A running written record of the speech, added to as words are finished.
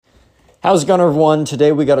How's it going, everyone?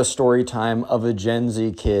 Today we got a story time of a Gen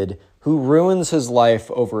Z kid who ruins his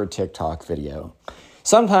life over a TikTok video.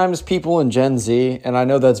 Sometimes people in Gen Z, and I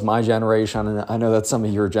know that's my generation, and I know that's some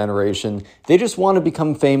of your generation, they just want to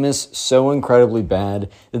become famous so incredibly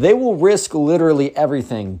bad that they will risk literally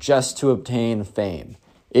everything just to obtain fame.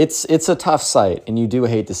 It's a tough sight, and you do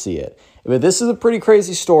hate to see it. But this is a pretty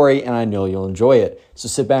crazy story, and I know you'll enjoy it. So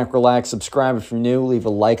sit back, relax, subscribe if you're new, leave a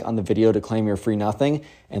like on the video to claim your free nothing,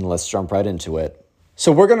 and let's jump right into it.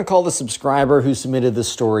 So we're going to call the subscriber who submitted this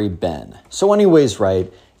story Ben. So anyways,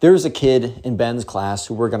 right, there's a kid in Ben's class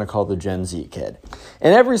who we're going to call the Gen Z kid.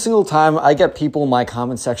 And every single time I get people in my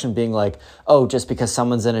comment section being like, oh, just because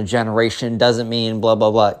someone's in a generation doesn't mean blah,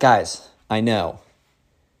 blah, blah. Guys, I know,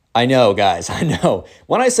 guys, I know.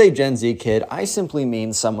 When I say Gen Z kid, I simply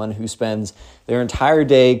mean someone who spends their entire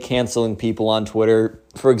day canceling people on Twitter.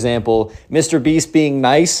 For example, Mr. Beast being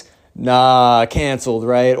nice, nah, canceled,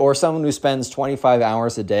 right? Or someone who spends 25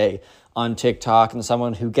 hours a day on TikTok and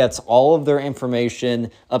someone who gets all of their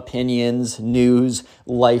information, opinions, news,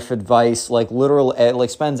 life advice, like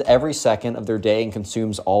spends every second of their day and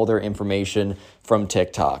consumes all their information from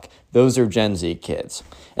TikTok. Those are Gen Z kids.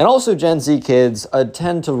 And also Gen Z kids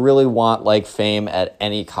tend to really want like fame at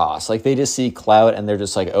any cost. Like they just see clout and they're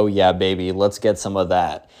just like, oh yeah, baby, let's get some of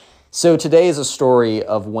that. So today is a story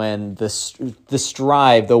of when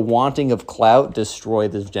the wanting of clout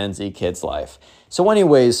destroyed this Gen Z kid's life. So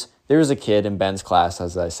anyways, there's a kid in Ben's class,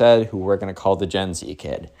 as I said, who we're going to call the Gen Z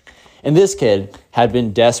kid. And this kid had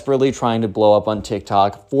been desperately trying to blow up on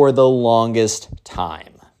TikTok for the longest time.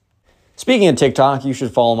 Speaking of TikTok, you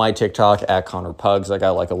should follow my TikTok at Connor Pugs. I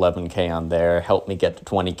got like 11K on there. Help me get to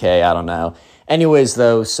 20K. I don't know. Anyways,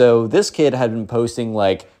 though, so this kid had been posting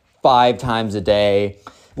like 5 times a day,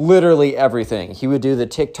 literally everything. He would do the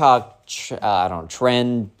TikTok,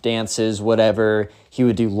 trend dances, whatever. He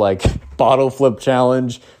would do like bottle flip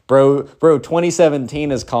challenge. Bro,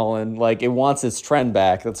 2017 is calling. Like it wants its trend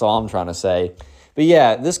back. That's all I'm trying to say. But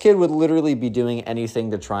yeah, this kid would literally be doing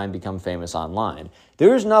anything to try and become famous online.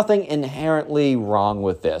 There's nothing inherently wrong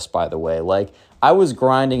with this, by the way. Like, I was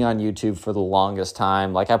grinding on YouTube for the longest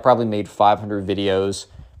time. Like, I probably made 500 videos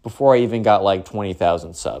before I even got, like,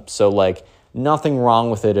 20,000 subs. So, like, nothing wrong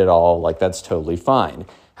with it at all. Like, that's totally fine.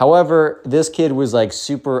 However, this kid was, like,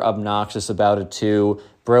 super obnoxious about it, too.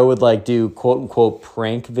 Bro would like do quote-unquote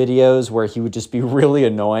prank videos where he would just be really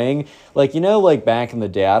annoying. Like, you know, like back in the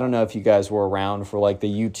day, I don't know if you guys were around for like the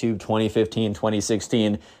YouTube 2015,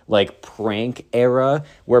 2016, like prank era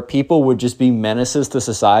where people would just be menaces to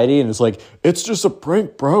society and it's like, it's just a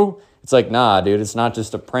prank, bro. It's like, nah, dude, it's not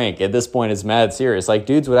just a prank. At this point, it's mad serious. Like,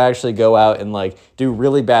 dudes would actually go out and, like, do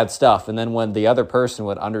really bad stuff. And then when the other person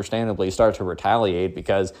would understandably start to retaliate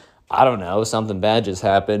because, I don't know, something bad just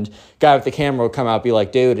happened, guy with the camera would come out and be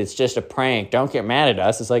like, dude, it's just a prank. Don't get mad at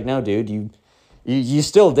us. It's like, no, dude, you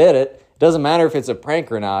still did it. It doesn't matter if it's a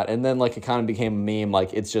prank or not. And then, like, it kind of became a meme,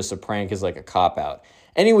 like, it's just a prank is like a cop-out.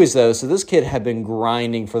 Anyways, though, so this kid had been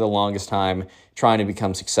grinding for the longest time trying to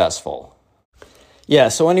become successful. Yeah,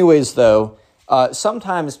 so anyways, though,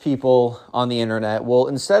 sometimes people on the internet will,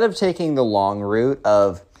 instead of taking the long route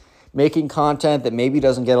of making content that maybe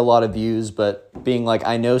doesn't get a lot of views, but being like,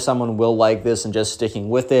 I know someone will like this and just sticking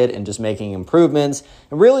with it and just making improvements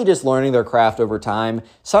and really just learning their craft over time,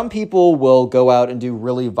 some people will go out and do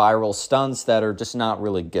really viral stunts that are just not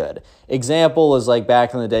really good. Example is like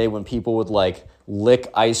back in the day when people would like lick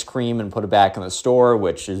ice cream and put it back in the store,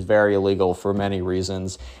 which is very illegal for many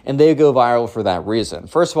reasons, and they go viral for that reason.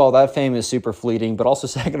 First of all, that fame is super fleeting, but also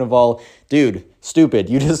second of all, dude, stupid.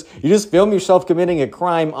 You just film yourself committing a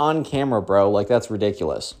crime on camera, bro. Like, that's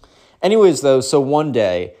ridiculous. Anyways, though, so one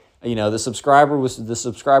day, you know, the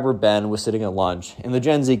subscriber Ben was sitting at lunch, and the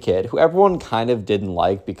Gen Z kid, who everyone kind of didn't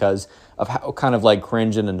like because of how kind of like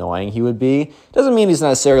cringe and annoying he would be. Doesn't mean he's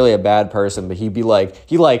necessarily a bad person, but he'd be like,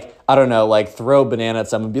 I don't know, like throw a banana at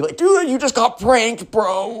someone and be like, dude, you just got pranked,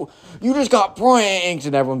 bro. You just got pranked.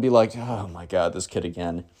 And everyone be like, oh my God, this kid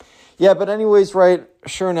again. Yeah, but anyways, right,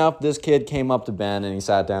 sure enough, this kid came up to Ben and he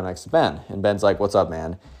sat down next to Ben. And Ben's like, what's up,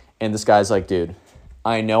 man? And this guy's like, dude,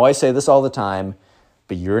 I know I say this all the time,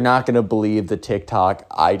 but you're not going to believe the TikTok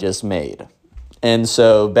I just made. And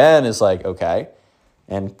so Ben is like, okay,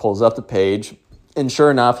 and pulls up the page. And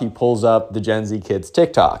sure enough, he pulls up the Gen Z kid's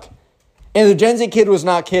TikTok. And the Gen Z kid was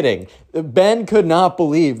not kidding. Ben could not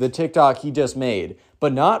believe the TikTok he just made.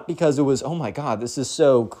 But not because it was, oh my God, this is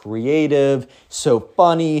so creative, so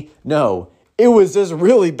funny. No, it was just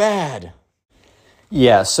really bad.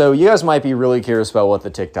 Yeah, so you guys might be really curious about what the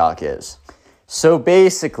TikTok is. So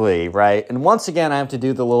basically, right, and once again, I have to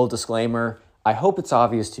do the little disclaimer. I hope it's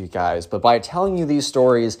obvious to you guys, but by telling you these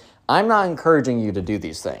stories, I'm not encouraging you to do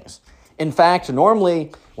these things. In fact,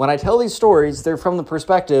 normally when I tell these stories, they're from the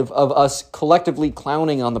perspective of us collectively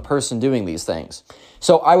clowning on the person doing these things.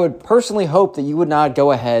 So I would personally hope that you would not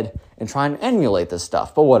go ahead and try and emulate this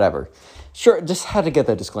stuff, but whatever. Sure, just had to get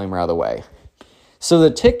that disclaimer out of the way. So the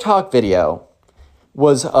TikTok video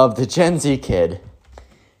was of the Gen Z kid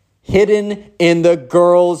hidden in the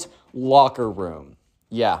girls' locker room.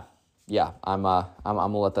 Yeah, I'm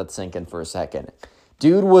gonna let that sink in for a second.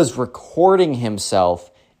 Dude was recording himself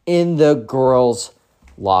in the girls'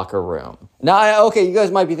 locker room. Now, okay, you guys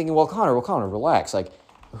might be thinking, well, Connor, relax. Like,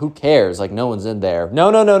 who cares? Like, no one's in there.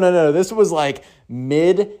 No. This was like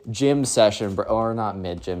mid-gym session, or not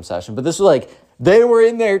mid-gym session, but this was like, they were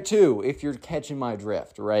in there too, if you're catching my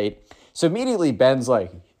drift, right? So immediately Ben's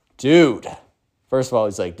like, dude. First of all,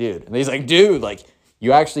 he's like, dude. And he's like, dude, like,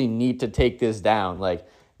 you actually need to take this down. Like,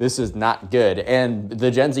 this is not good. And the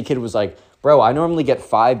Gen Z kid was like, bro, I normally get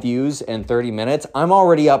 5 views in 30 minutes. I'm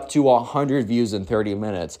already up to 100 views in 30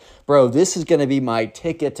 minutes. Bro, this is going to be my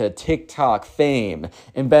ticket to TikTok fame.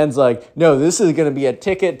 And Ben's like, no, this is going to be a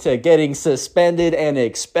ticket to getting suspended and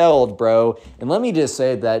expelled, bro. And let me just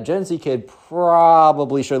say that Gen Z kid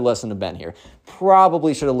probably should listen to Ben here.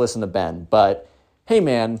 Probably should have listened to Ben. But hey,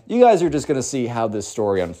 man, you guys are just going to see how this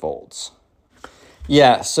story unfolds.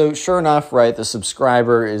 Yeah, so sure enough, right, the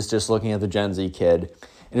subscriber is just looking at the Gen Z kid.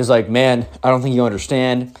 And he's like, man, I don't think you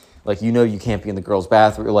understand. Like, you know, you can't be in the girls'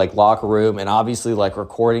 bathroom, like locker room, and obviously like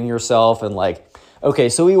recording yourself. And like, okay,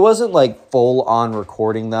 so he wasn't like full on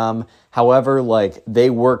recording them. However, like they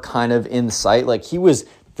were kind of in sight. Like he was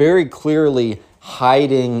very clearly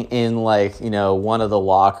hiding in like, you know, one of the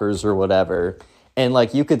lockers or whatever. And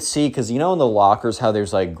like you could see, because you know in the lockers how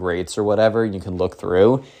there's like grates or whatever you can look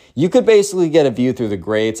through. You could basically get a view through the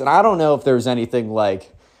grates. And I don't know if there's anything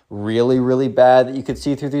like really, really bad that you could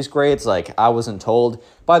see through these grates. Like, I wasn't told.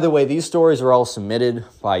 By the way, these stories are all submitted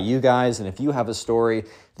by you guys, and if you have a story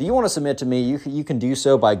that you want to submit to me, you can do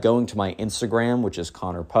so by going to my Instagram, which is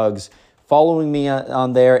Connor Pugs, following me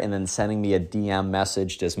on there, and then sending me a DM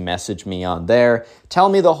message. Just message me on there. Tell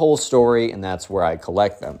me the whole story, and that's where I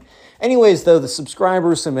collect them. Anyways, though, the subscriber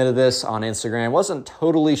who submitted this on Instagram wasn't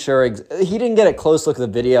totally sure. He didn't get a close look at the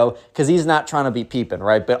video because he's not trying to be peeping,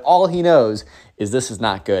 right? But all he knows is this is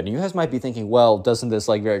not good. And you guys might be thinking, well, doesn't this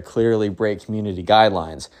like very clearly break community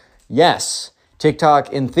guidelines? Yes,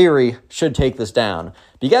 TikTok, in theory, should take this down.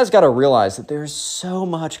 But you guys got to realize that there's so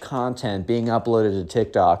much content being uploaded to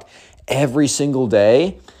TikTok every single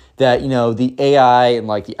day that, you know, the AI and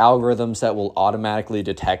like the algorithms that will automatically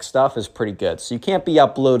detect stuff is pretty good. So you can't be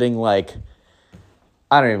uploading like,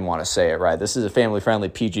 I don't even want to say it right. This is a family-friendly,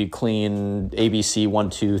 PG, clean, ABC 1,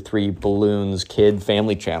 2, 3 balloons kid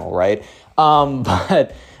family channel, right?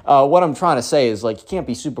 But what I'm trying to say is like you can't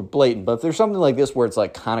be super blatant. But if there's something like this where it's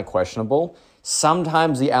like kind of questionable,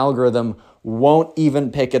 sometimes the algorithm won't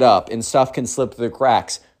even pick it up and stuff can slip through the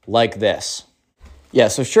cracks like this. Yeah,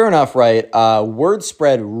 so sure enough, right, word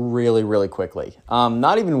spread really, really quickly.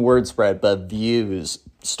 Not even word spread, but views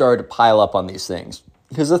started to pile up on these things.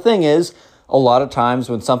 Because the thing is, a lot of times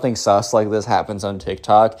when something sus like this happens on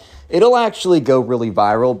TikTok, it'll actually go really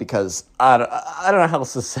viral because I don't know how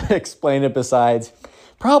else to explain it besides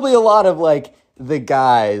probably a lot of like the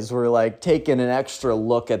guys were like taking an extra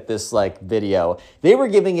look at this like video. They were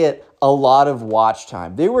giving it a lot of watch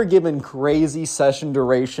time. They were giving crazy session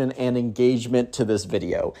duration and engagement to this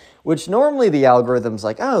video, which normally the algorithm's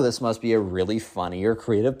like, oh, this must be a really funny or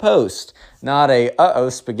creative post, not a, uh-oh,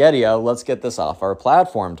 spaghetti-o, let's get this off our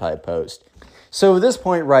platform type post. So at this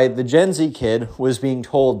point, right, the Gen Z kid was being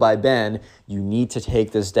told by Ben, you need to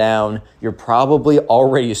take this down. You're probably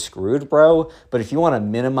already screwed, bro. But if you want to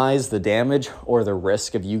minimize the damage or the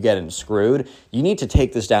risk of you getting screwed, you need to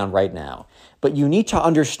take this down right now. But you need to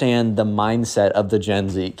understand the mindset of the Gen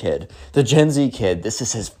Z kid. The Gen Z kid, this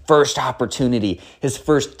is his first opportunity, his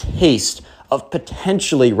first taste of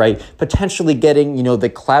potentially getting, you know, the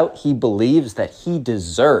clout he believes that he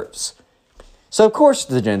deserves. So of course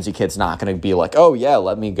the Gen Z kid's not going to be like, oh yeah,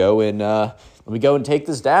 let me go and take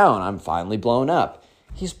this down. I'm finally blown up.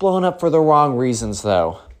 He's blown up for the wrong reasons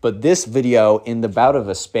though. But this video, in about of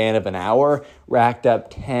a span of an hour, racked up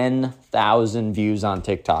 10,000 views on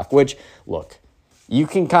TikTok, which, look, you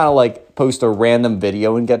can kind of like post a random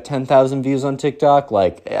video and get 10,000 views on TikTok.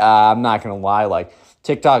 Like, I'm not going to lie, like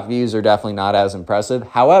TikTok views are definitely not as impressive.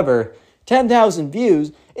 However, 10,000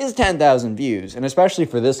 views is 10,000 views. And especially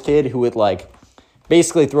for this kid who would like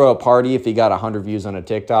basically throw a party if he got 100 views on a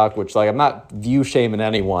TikTok, which like I'm not view shaming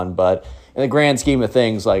anyone, but in the grand scheme of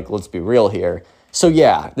things, like let's be real here. So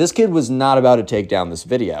yeah, this kid was not about to take down this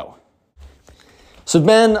video. So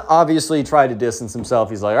Ben obviously tried to distance himself.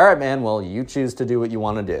 He's like, all right, man, well, you choose to do what you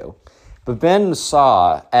want to do. But Ben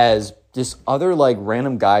saw as just other like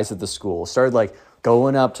random guys at the school started like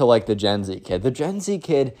going up to like the Gen Z kid. The Gen Z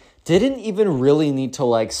kid didn't even really need to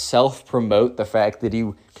like self-promote the fact that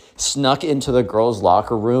he snuck into the girls'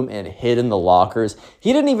 locker room and hid in the lockers.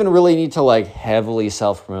 He didn't even really need to like heavily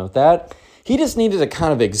self-promote that. He just needed to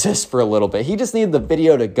kind of exist for a little bit. He just needed the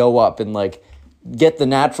video to go up and like get the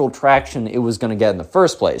natural traction it was going to get in the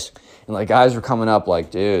first place. And like guys were coming up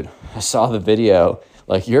like, dude, I saw the video.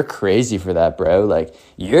 Like, you're crazy for that, bro. Like,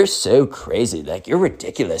 you're so crazy. Like, you're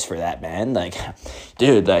ridiculous for that, man. Like,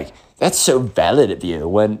 dude, like, that's so valid of you.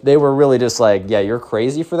 When they were really just like, yeah, you're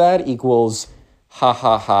crazy for that equals ha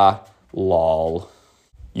ha ha, lol.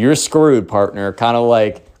 You're screwed, partner. Kind of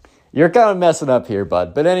like, you're kind of messing up here,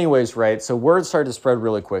 bud. But anyways, right, so word started to spread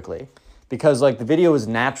really quickly because, like, the video was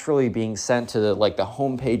naturally being sent to, the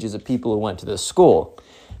home pages of people who went to this school.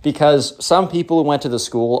 Because some people who went to the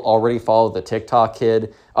school already followed the TikTok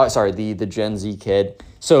kid, the Gen Z kid.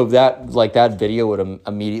 So that video would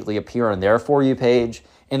immediately appear on their For You page.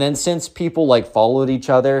 And then since people like followed each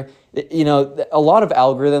other, you know, a lot of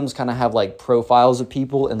algorithms kind of have like profiles of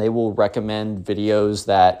people and they will recommend videos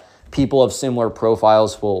that people of similar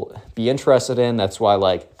profiles will be interested in. That's why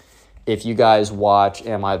like if you guys watch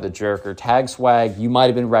Am I the Jerk or Tag Swag, you might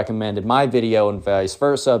have been recommended my video and vice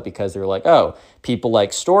versa because they're like, oh, people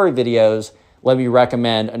like story videos. Let me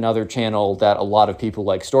recommend another channel that a lot of people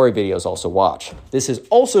like story videos also watch. This is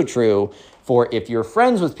also true for if you're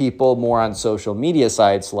friends with people more on social media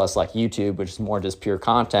sites, less like YouTube, which is more just pure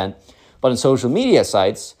content. But in social media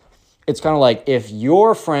sites, it's kind of like if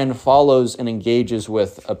your friend follows and engages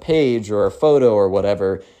with a page or a photo or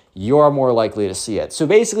whatever, you're more likely to see it. So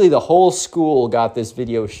basically the whole school got this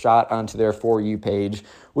video shot onto their For You page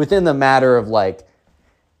within the matter of like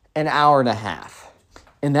an hour and a half.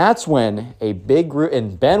 And that's when a big group,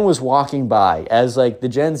 and Ben was walking by as like the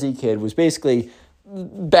Gen Z kid was basically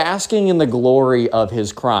basking in the glory of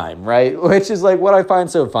his crime, right? Which is like what I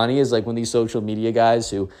find so funny is like when these social media guys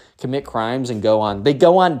who commit crimes and go on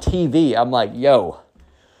TV. I'm like, yo,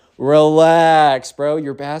 relax, bro.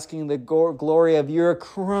 You're basking in the glory of your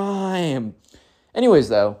crime. Anyways,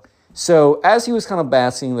 though, so as he was kind of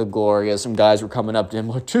basking in the glory, as some guys were coming up to him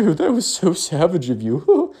like, dude, that was so savage of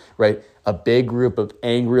you, right? A big group of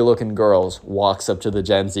angry-looking girls walks up to the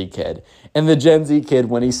Gen Z kid. And the Gen Z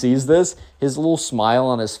kid, when he sees this, his little smile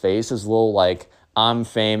on his face, his little like, I'm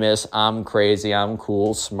famous, I'm crazy, I'm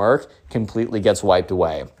cool smirk completely gets wiped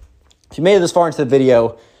away. If you made it this far into the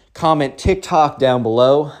video, comment TikTok down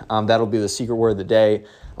below. That'll be the secret word of the day.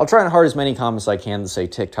 I'll try and heart as many comments as I can to say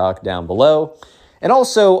TikTok down below. And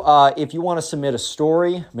also, if you want to submit a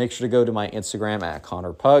story, make sure to go to my Instagram at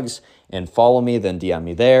Connor Pugs and follow me, then DM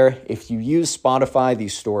me there. If you use Spotify,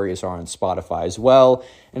 these stories are on Spotify as well.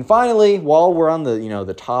 And finally, while we're on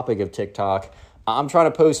the topic of TikTok, I'm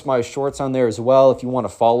trying to post my shorts on there as well. If you want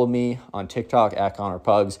to follow me on TikTok at Connor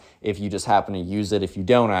Pugs, if you just happen to use it. If you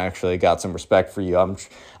don't, I actually got some respect for you.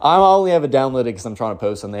 I only have it downloaded because I'm trying to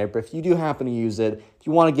post on there. But if you do happen to use it, if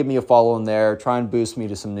you want to give me a follow in there, try and boost me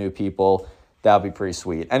to some new people, that'd be pretty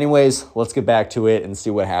sweet. Anyways, let's get back to it and see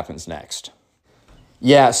what happens next.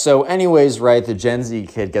 Yeah, so anyways, right, the Gen Z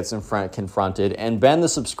kid gets confronted, and Ben, the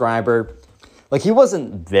subscriber, like he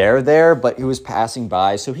wasn't there, but he was passing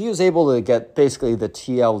by, so he was able to get basically the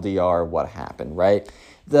TLDR of what happened, right?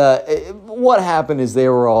 What happened is they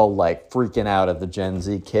were all like freaking out at the Gen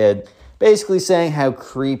Z kid, basically saying how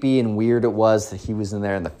creepy and weird it was that he was in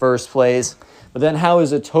there in the first place, but then how it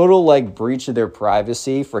was a total like breach of their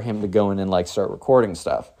privacy for him to go in and like start recording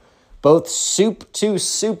stuff. Both two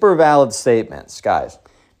super valid statements, guys.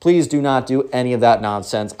 Please do not do any of that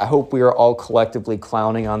nonsense. I hope we are all collectively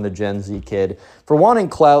clowning on the Gen Z kid for wanting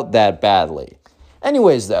clout that badly.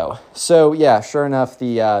 Anyways, though, so yeah, sure enough,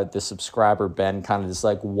 the subscriber Ben kind of just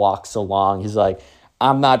like walks along. He's like,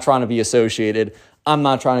 I'm not trying to be associated. I'm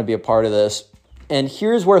not trying to be a part of this. And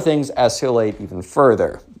here's where things escalate even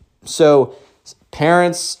further. So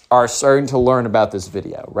parents are starting to learn about this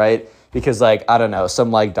video, right? Because like, I don't know,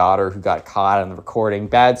 some like daughter who got caught on the recording,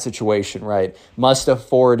 bad situation, right? Must have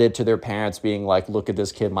forwarded to their parents being like, look at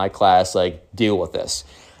this kid in my class, like deal with this.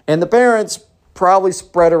 And the parents probably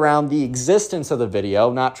spread around the existence of the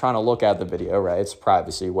video, not trying to look at the video, right? It's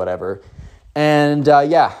privacy, whatever. And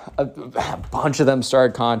a bunch of them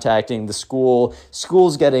started contacting the school.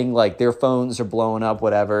 School's getting like their phones are blowing up,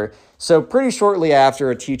 whatever. So pretty shortly after,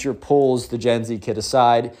 a teacher pulls the Gen Z kid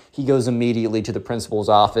aside. He goes immediately to the principal's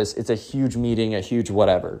office. It's a huge meeting, a huge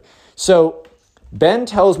whatever. So Ben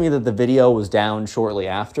tells me that the video was down shortly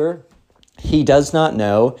after. He does not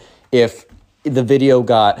know if the video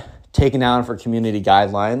got taken down for community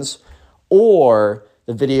guidelines, or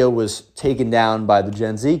the video was taken down by the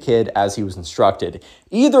Gen Z kid as he was instructed.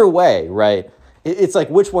 Either way, right? It's like,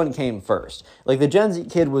 which one came first? Like, the Gen Z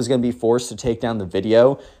kid was going to be forced to take down the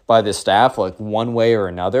video by the staff, like, one way or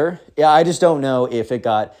another. Yeah, I just don't know if it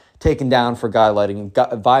got taken down for violating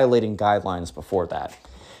guidelines before that.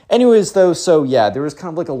 Anyways, though, so yeah, there was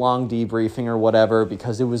kind of like a long debriefing or whatever,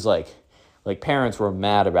 because it was like parents were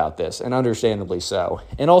mad about this, and understandably so.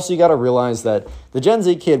 And also, you got to realize that the Gen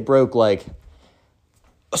Z kid broke like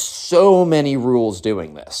so many rules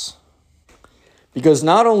doing this. Because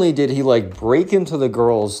not only did he like break into the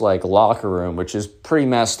girls' like locker room, which is pretty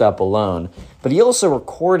messed up alone, but he also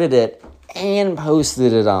recorded it and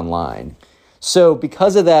posted it online. So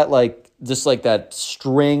because of that, like just like that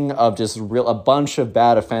string of just a bunch of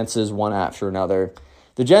bad offenses one after another,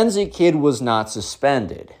 the Gen Z kid was not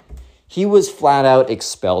suspended. He was flat out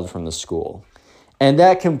expelled from the school. And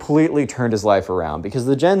that completely turned his life around, because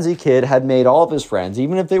the Gen Z kid had made all of his friends,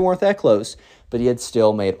 even if they weren't that close, but he had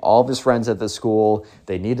still made all of his friends at the school.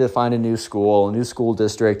 They needed to find a new school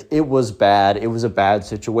district. It was bad. It was a bad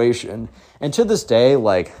situation. And to this day,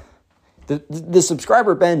 like, the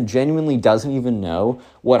subscriber Ben genuinely doesn't even know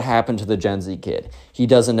what happened to the Gen Z kid. He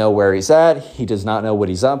doesn't know where he's at. He does not know what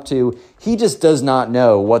he's up to. He just does not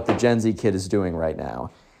know what the Gen Z kid is doing right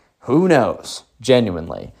now. Who knows?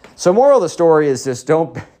 Genuinely. So moral of the story is just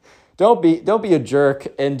don't be a jerk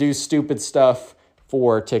and do stupid stuff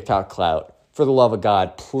for TikTok clout. For the love of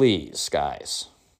God, please, guys.